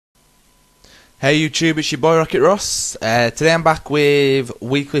Hey YouTube, it's your boy Rocket Ross. Today I'm back with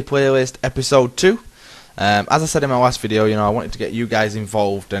weekly playlist episode 2. As I said in my last video, I wanted to get you guys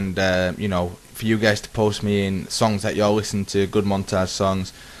involved and for you guys to post me in songs that you're listening to, good montage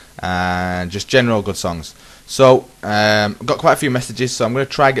songs and just general good songs. So I've got quite a few messages, so I'm going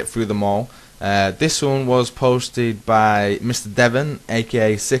to try and get through them all. This one was posted by Mr. Devon,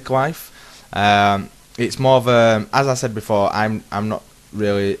 aka SickLife. It's more of a, as I said before, I'm not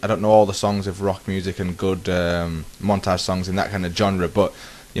really, I don't know all the songs of rock music and good montage songs in that kind of genre, but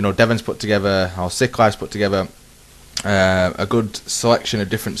Devon's put together, or SickLife's put together a good selection of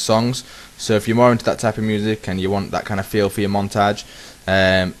different songs. So if you're more into that type of music and you want that kind of feel for your montage,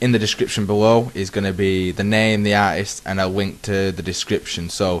 in the description below is going to be the name, the artist, and a link to the description.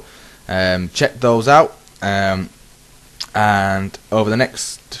 So check those out. And over the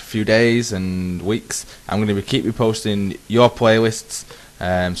next few days and weeks, I'm going to keep posting your playlists,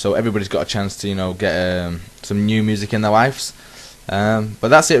 so everybody's got a chance to get some new music in their lives. But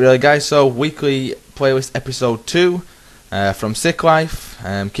that's it really, guys. So weekly playlist episode 2 from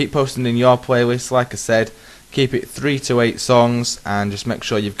SickLife. Keep posting in your playlists, like I said. Keep it 3 to 8 songs, and just make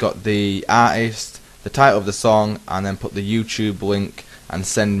sure you've got the artist, the title of the song, and then put the YouTube link and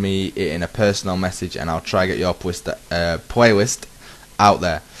send me it in a personal message, and I'll try to get your playlist out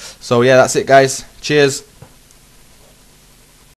there. So yeah, that's it, guys. Cheers.